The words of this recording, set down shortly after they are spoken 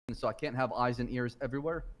so I can't have eyes and ears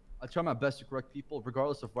everywhere. I try my best to correct people,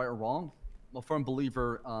 regardless of right or wrong. I'm a firm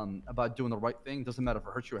believer about doing the right thing. Doesn't matter if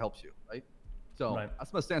it hurts you or helps you, right? So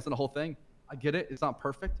that's my stance on the whole thing. I get it. It's not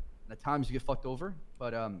perfect. And at times you get fucked over.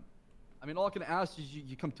 But, I mean, all I can ask is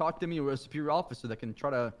you come talk to me or a superior officer that can try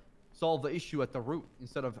to solve the issue at the root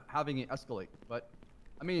instead of having it escalate. But,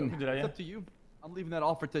 I mean, it's up to you. I'm leaving that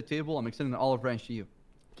offer to the table. I'm extending the olive branch to you.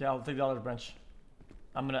 Okay, I'll take the olive branch.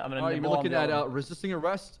 I'm gonna All right, you're looking at resisting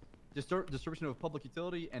arrest, disturbance of public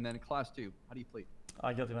utility, and then class 2. How do you plead?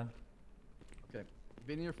 Guilty, man. Okay.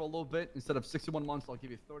 Been here for a little bit. Instead of 61 months, I'll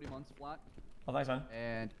give you 30 months flat. Oh, thanks, man.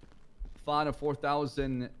 And fine of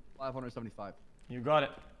 4,575. You got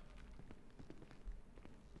it.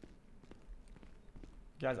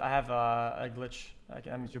 Guys, I have a glitch.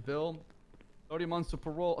 Here's your bill. 30 months of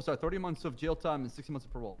parole. Sorry, 30 months of jail time and 60 months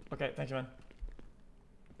of parole. Okay, thank you, man.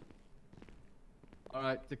 All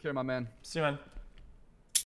right, take care, my man. See you, man.